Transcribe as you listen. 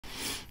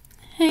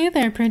Hey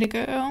there, pretty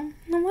girl.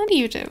 What are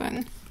you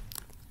doing?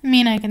 I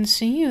mean, I can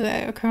see you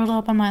there, curled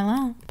up on my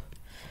lap.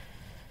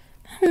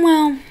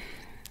 Well,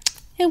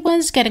 it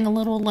was getting a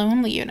little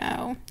lonely, you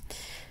know.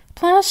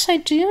 Plus, I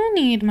do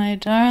need my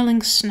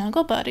darling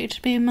snuggle buddy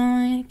to be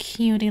my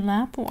cutie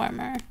lap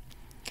warmer.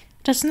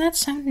 Doesn't that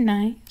sound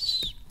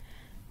nice?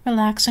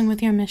 Relaxing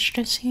with your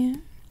mistress here?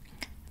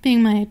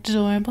 Being my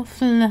adorable,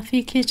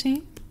 fluffy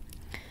kitty?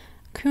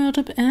 Curled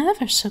up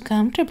ever so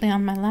comfortably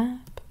on my lap.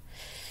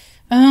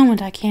 Oh,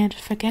 and I can't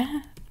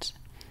forget.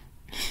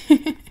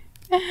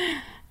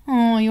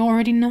 Oh, you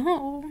already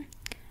know.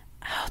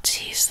 I'll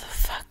tease the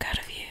fuck out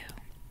of you.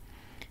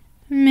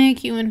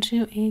 Make you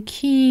into a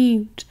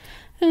cute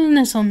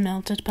little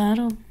melted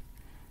puddle.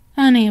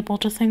 Unable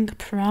to think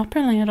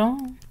properly at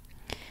all.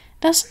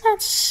 Doesn't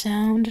that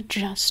sound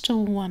just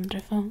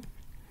wonderful?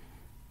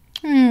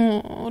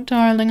 Oh,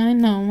 darling, I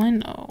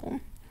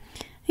know.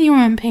 Your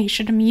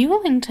impatient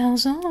mewling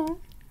tells all.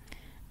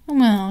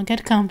 Well,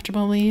 get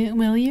comfortable,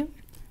 will you?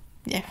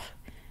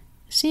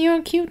 See,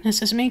 your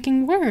cuteness is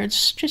making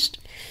words just...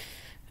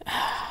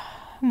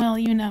 Well,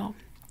 you know,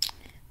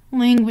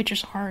 language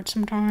is hard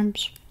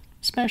sometimes,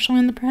 especially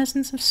in the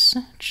presence of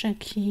such a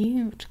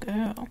cute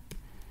girl.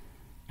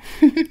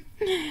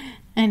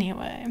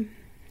 Anyway,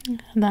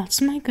 that's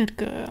my good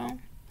girl.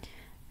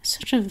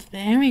 Such a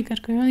very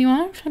good girl you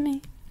are for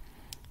me.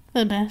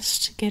 The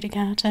best kitty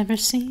cat ever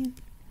seen.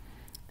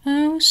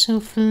 Oh, so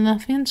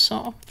fluffy and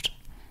soft.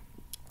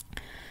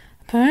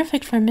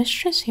 Perfect for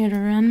Mistress here to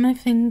run my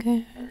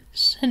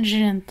fingers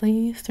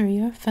gently through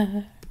your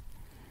fur.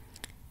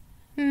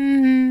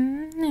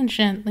 And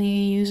gently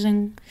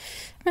using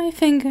my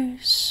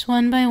fingers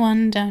one by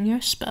one down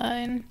your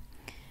spine,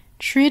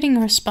 treating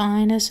your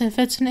spine as if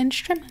it's an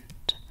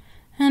instrument,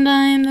 and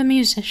I am the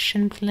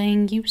musician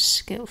playing you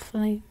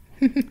skillfully.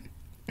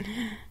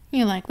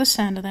 You like the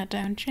sound of that,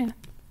 don't you?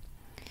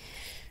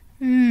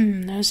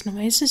 Those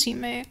noises you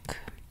make,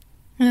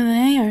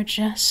 they are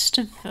just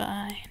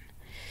divine.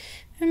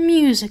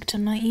 Music to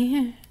my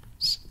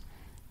ears.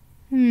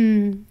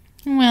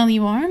 Well,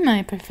 you are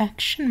my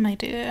perfection, my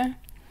dear.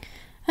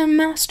 A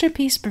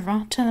masterpiece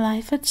brought to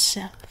life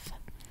itself.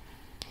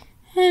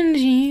 And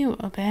you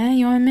obey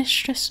your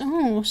mistress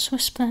oh so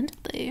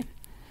splendidly.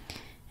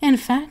 In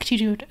fact, you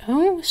do it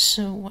oh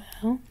so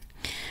well.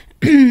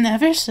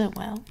 Ever so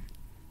well.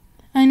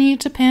 I need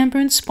to pamper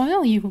and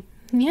spoil you,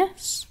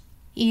 yes,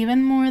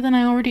 even more than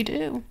I already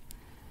do.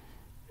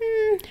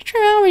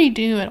 Sure, I already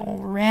do it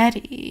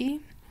already.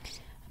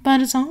 But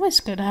it's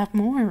always good to have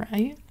more,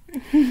 right?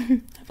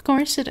 Of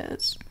course it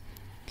is.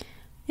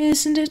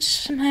 Isn't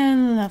it, my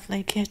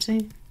lovely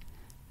kitty?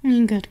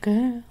 Good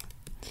girl.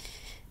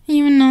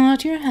 You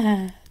nod your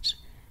head,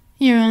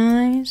 your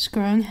eyes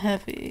growing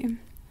heavy,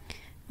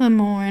 the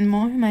more and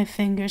more my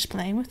fingers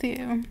play with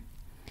you.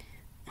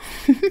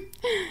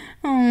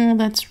 Oh,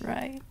 that's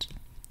right.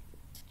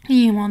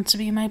 You want to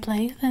be my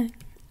plaything,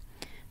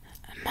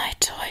 my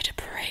toy to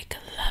break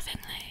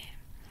lovingly.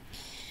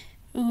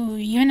 Ooh,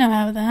 you know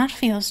how that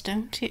feels,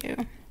 don't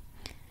you?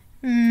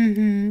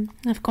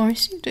 Of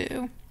course you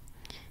do.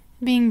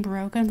 Being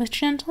broken with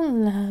gentle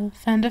love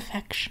and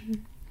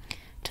affection,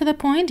 to the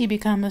point you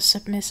become a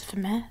submissive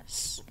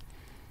mess,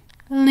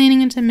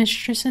 leaning into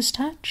Mistress's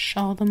touch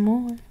all the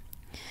more,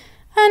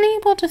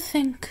 unable to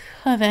think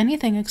of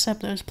anything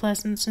except those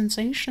pleasant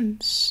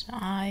sensations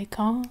I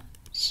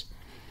cause,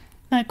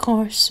 that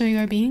course through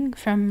your being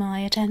from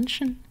my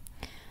attention,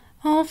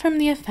 all from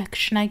the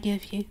affection I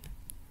give you.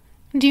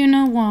 Do you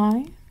know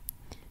why?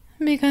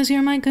 Because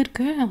you're my good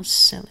girl,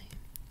 silly.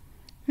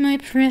 My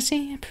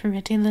pretty,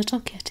 pretty little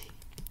kitty.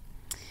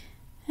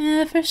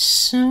 Ever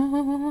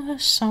so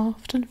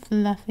soft and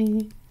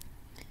fluffy.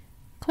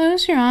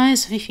 Close your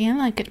eyes if you feel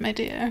like it, my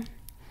dear.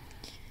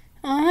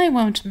 I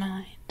won't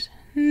mind.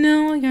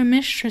 No, your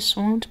mistress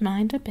won't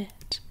mind a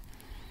bit.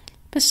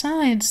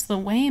 Besides, the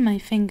way my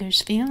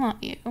fingers feel on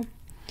you,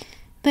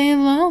 they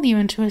lull you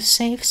into a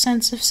safe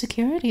sense of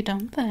security,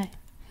 don't they?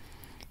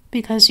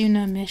 Because you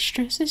know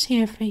Mistress is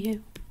here for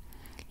you,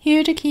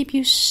 here to keep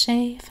you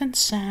safe and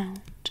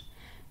sound,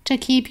 to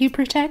keep you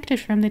protected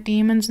from the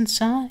demons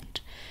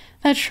inside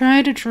that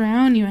try to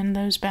drown you in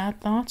those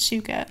bad thoughts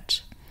you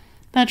get,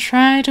 that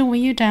try to weigh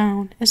you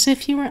down as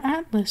if you were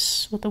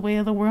Atlas with the weight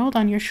of the world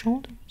on your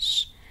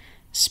shoulders.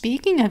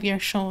 Speaking of your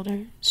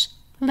shoulders,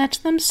 let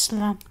them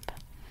slump.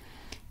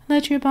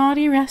 Let your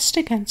body rest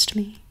against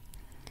me,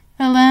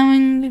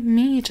 allowing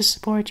me to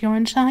support your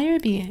entire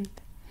being.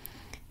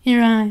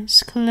 Your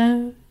eyes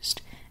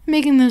closed,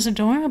 making those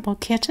adorable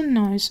kitten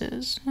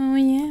noises. Oh,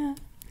 yeah.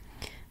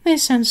 They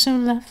sound so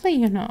lovely,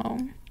 you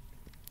know.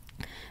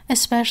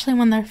 Especially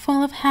when they're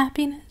full of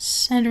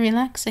happiness and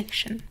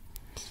relaxation.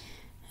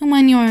 And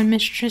when you're in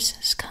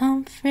Mistress's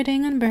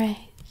comforting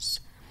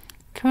embrace,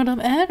 curled up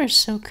ever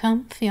so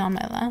comfy on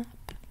my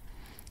lap,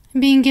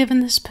 being given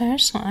this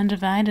personal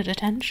undivided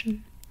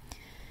attention.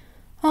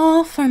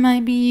 All for my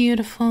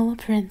beautiful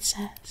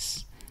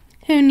princess,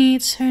 who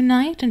needs her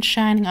knight in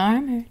shining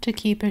armor to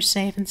keep her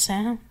safe and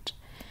sound,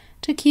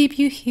 to keep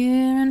you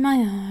here in my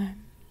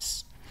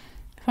arms,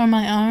 for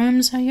my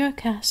arms are your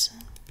castle.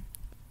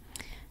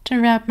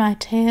 To wrap my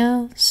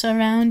tails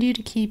around you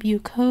to keep you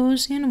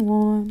cozy and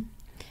warm,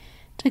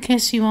 to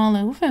kiss you all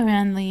over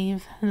and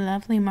leave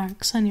lovely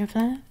marks on your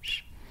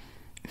flesh.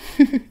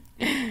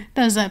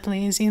 Does that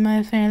please you,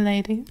 my fair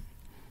lady?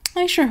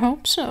 I sure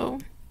hope so.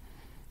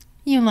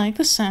 You like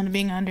the sound of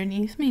being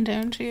underneath me,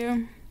 don't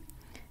you?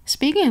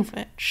 Speaking of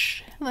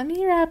which, let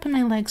me wrap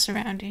my legs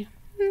around you.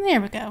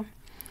 There we go.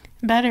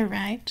 Better,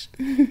 right?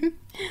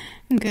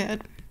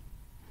 Good.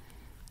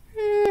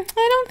 I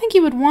don't think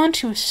you would want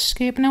to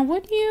escape now,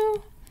 would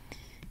you?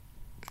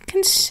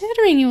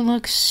 Considering you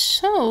look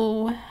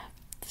so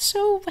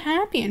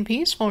happy and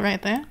peaceful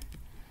right there.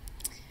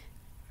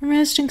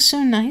 Resting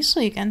so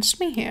nicely against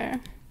me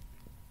here.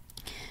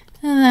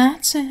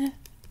 That's it.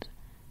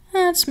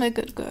 That's my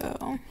good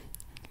girl.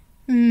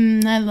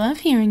 I love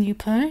hearing you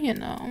purr, you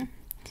know.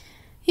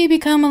 You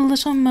become a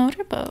little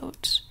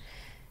motorboat.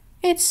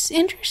 It's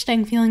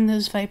interesting feeling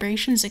those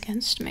vibrations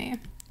against me.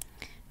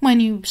 When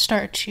you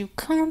start to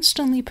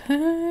constantly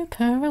purr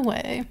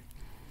away.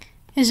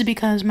 Is it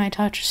because my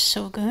touch is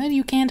so good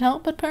you can't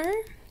help but purr?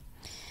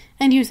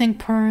 And you think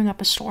purring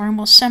up a storm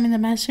will send me the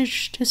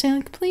message to say,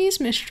 like, please,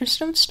 mistress,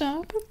 don't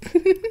stop?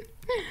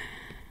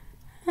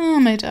 Oh,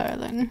 my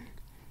darling.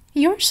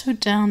 You're so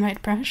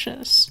downright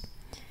precious.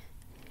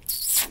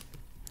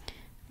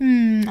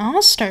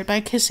 I'll start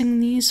by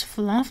kissing these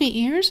fluffy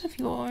ears of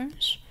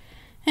yours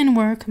and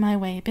work my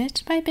way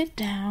bit by bit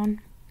down.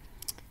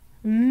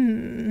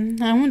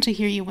 I want to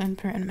hear you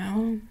whimper and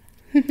moan.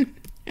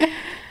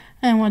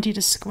 I want you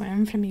to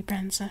squirm for me,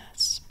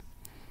 princess.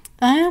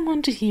 I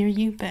want to hear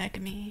you beg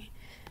me.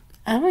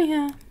 Oh,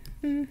 yeah.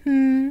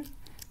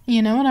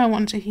 You know what I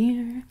want to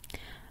hear?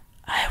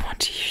 I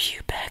want to hear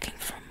you begging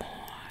for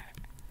more.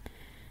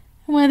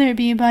 Whether it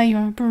be by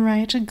your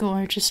bright,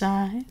 gorgeous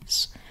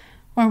eyes,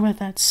 or with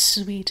that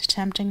sweet,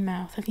 tempting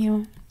mouth of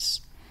yours.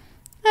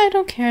 I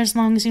don't care as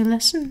long as you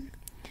listen.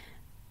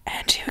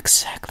 And do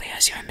exactly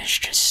as your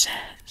mistress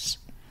says.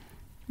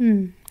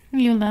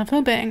 You love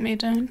obeying me,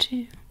 don't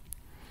you?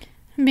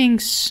 Being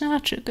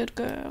such a good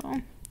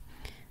girl.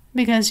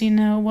 Because you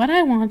know what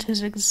I want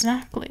is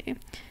exactly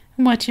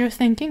what you're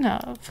thinking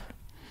of.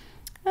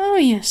 Oh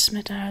yes,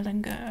 my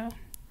darling girl.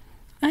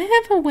 I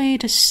have a way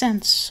to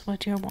sense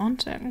what you're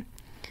wanting.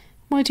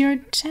 What you're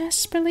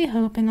desperately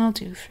hoping I'll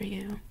do for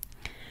you.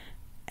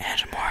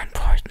 And more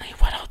importantly,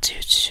 what I'll do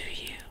to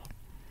you.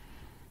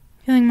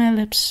 Feeling my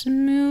lips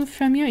move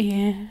from your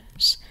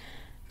ears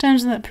down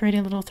to that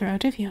pretty little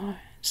throat of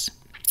yours.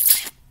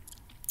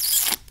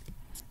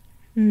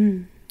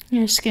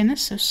 Your skin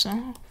is so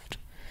soft,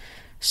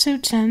 so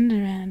tender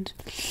and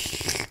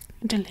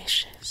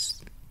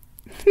delicious.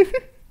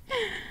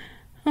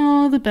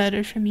 All the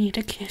better for me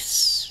to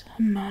kiss,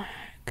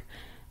 mark,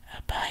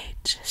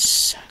 bite,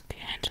 suck,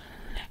 and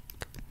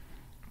lick.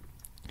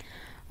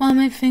 While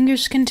my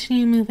fingers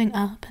continue moving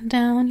up and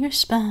down your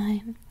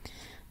spine,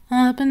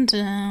 up and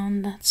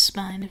down that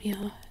spine of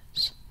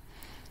yours,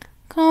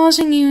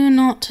 causing you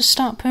not to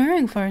stop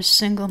purring for a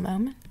single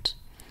moment,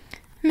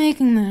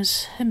 making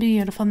those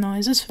beautiful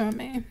noises for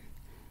me.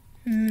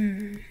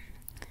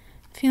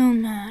 Feel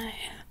my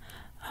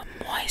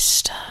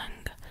moist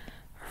tongue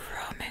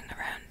roaming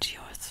around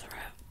your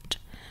throat,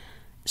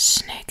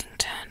 snaking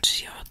down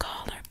to your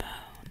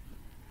collarbone,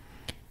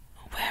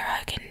 where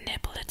I can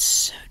nibble it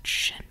so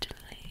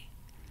gently.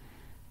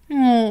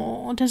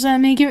 Oh, does that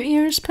make your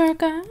ears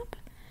perk up?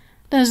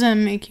 Does that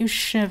make you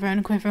shiver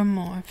and quiver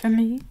more for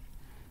me?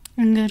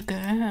 Good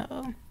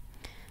girl.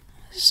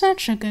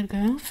 Such a good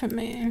girl for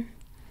me.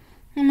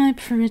 My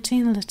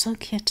pretty little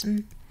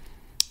kitten.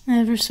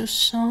 Ever so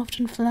soft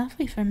and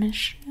fluffy for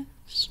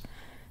mistress.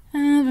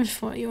 Ever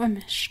for your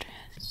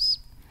mistress.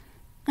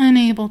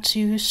 Unable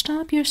to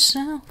stop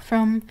yourself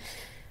from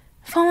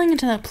falling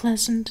into that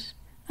pleasant,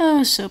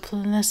 oh so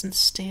pleasant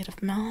state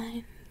of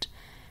mind,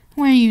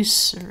 where you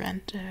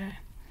surrender.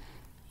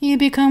 You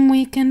become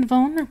weak and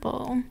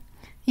vulnerable.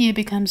 You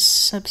become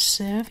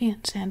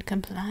subservient and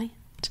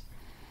compliant.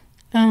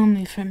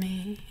 Only for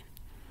me.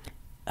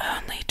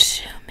 Only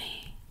to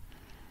me.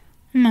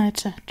 My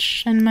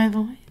touch and my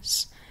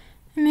voice,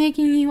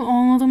 making you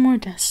all the more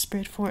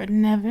desperate for it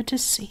never to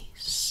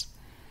cease.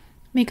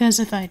 Because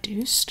if I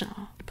do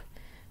stop,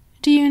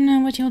 do you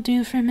know what you'll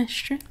do for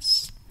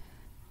mistress?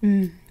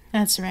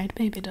 That's right,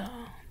 baby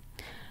doll.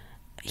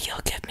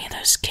 You'll give me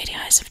those kitty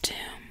eyes of doom.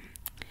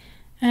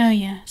 Oh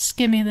yes,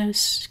 give me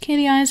those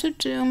kitty eyes of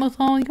doom with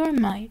all your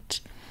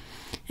might,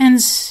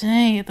 and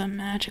say the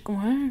magic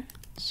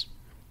words.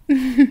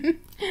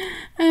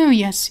 Oh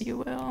yes, you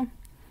will.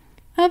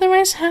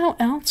 Otherwise, how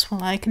else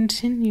will I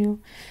continue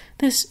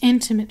this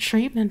intimate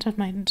treatment of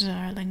my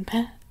darling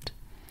pet,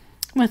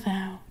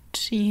 without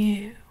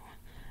you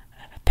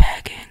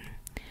begging,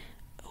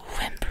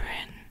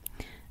 whimpering,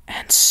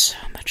 and so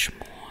much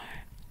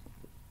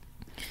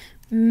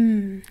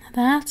more?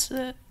 That's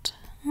it.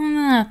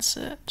 That's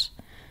it.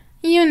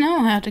 You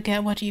know how to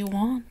get what you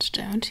want,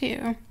 don't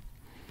you?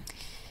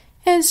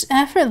 It's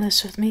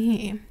effortless with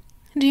me.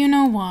 Do you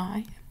know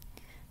why?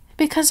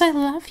 Because I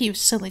love you,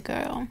 silly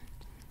girl.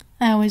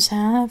 I always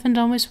have and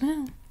always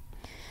will.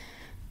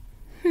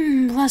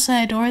 Plus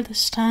I adore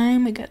this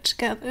time we get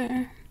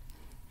together,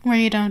 where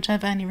you don't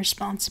have any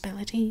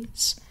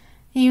responsibilities.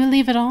 You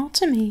leave it all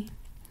to me.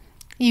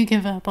 You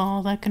give up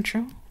all that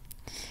control,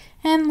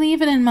 and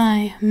leave it in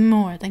my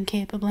more than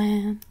capable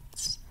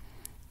hands.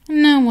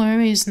 No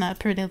worries in that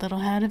pretty little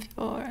head of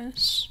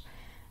yours.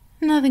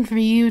 Nothing for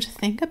you to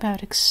think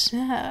about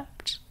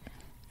except...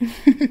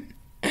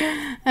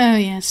 Oh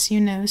yes, you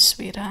know,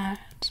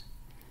 sweetheart.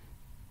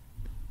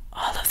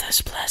 All of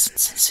those pleasant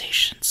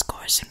sensations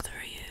coursing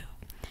through you,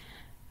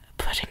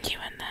 putting you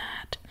in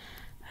that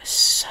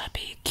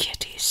subby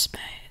kitty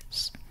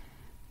space.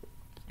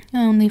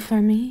 Only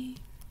for me,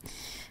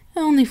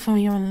 only for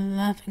your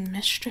loving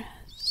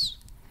mistress,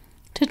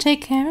 to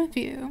take care of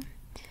you,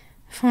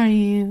 for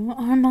you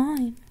are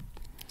mine,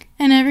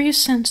 in every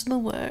sense of the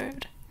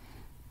word.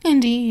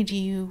 Indeed,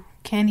 you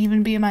can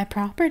even be my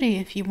property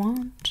if you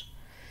want.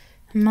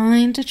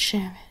 Mine to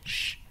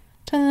cherish,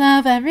 to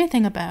love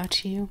everything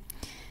about you,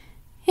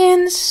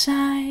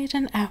 inside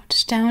and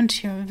out, down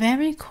to your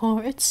very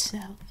core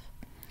itself.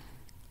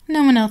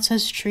 No one else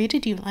has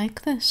treated you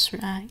like this,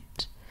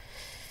 right?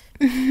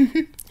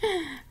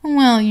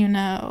 Well, you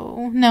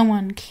know, no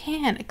one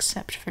can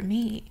except for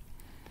me.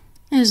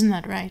 Isn't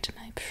that right,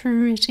 my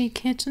pretty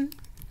kitten?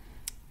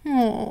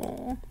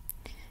 Oh,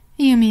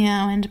 you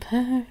meow and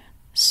purr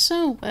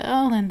so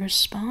well in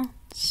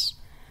response.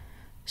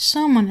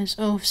 Someone is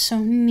oh so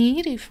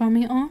needy for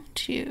me,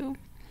 aren't you?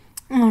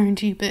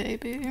 Aren't you,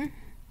 baby?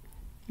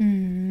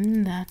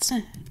 That's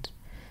it.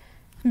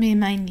 Be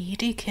my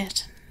needy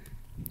kitten.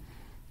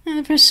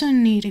 Ever so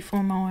needy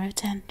for more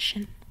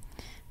attention,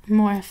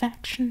 more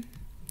affection,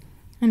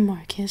 and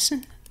more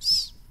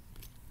kisses.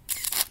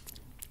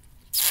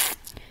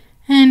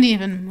 And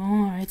even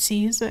more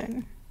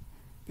teasing.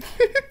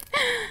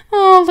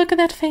 Oh, look at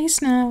that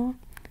face now.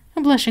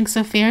 Blushing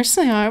so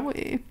fiercely, are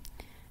we?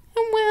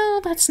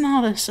 Well, that's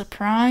not a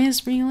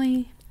surprise,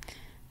 really.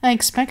 I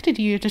expected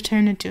you to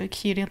turn into a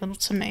cutie little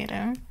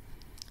tomato.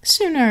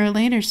 Sooner or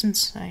later,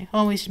 since I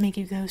always make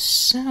you go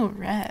so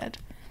red.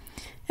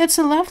 It's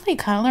a lovely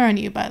color on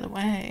you, by the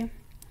way.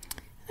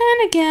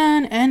 Then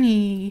again,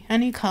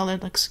 any color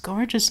looks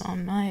gorgeous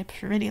on my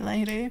pretty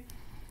lady.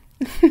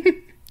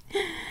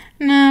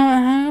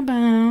 Now, how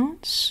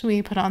about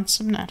we put on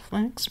some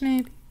Netflix,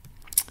 maybe?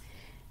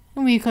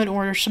 We could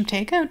order some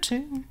takeout,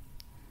 too.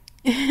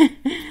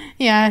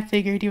 Yeah, I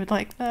figured you would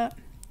like that.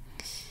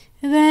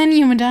 Then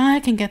you and I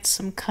can get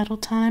some cuddle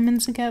time in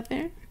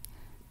together.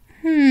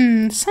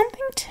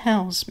 Something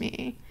tells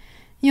me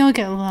you'll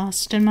get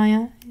lost in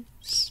my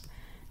eyes,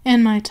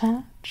 in my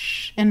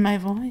touch, in my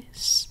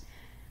voice.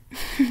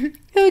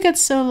 You'll get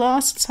so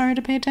lost it's hard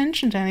to pay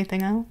attention to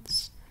anything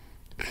else.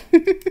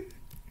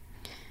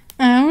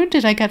 Oh,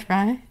 did I get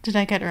right? Did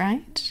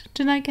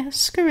I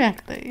guess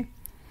correctly?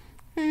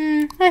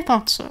 I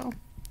thought so.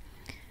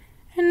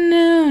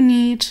 No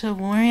need to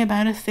worry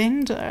about a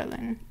thing,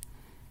 darling.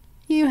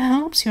 You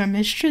helped your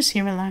mistress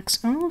here relax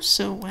oh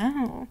so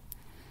well.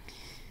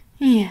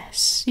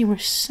 Yes, you were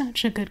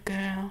such a good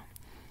girl.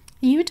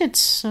 You did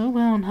so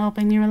well in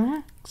helping me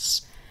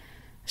relax.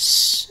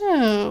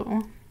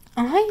 So,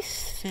 I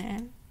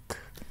think,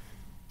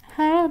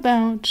 how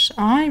about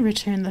I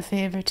return the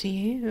favor to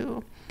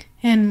you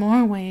in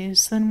more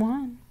ways than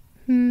one?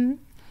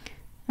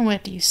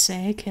 What do you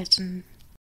say, kitten?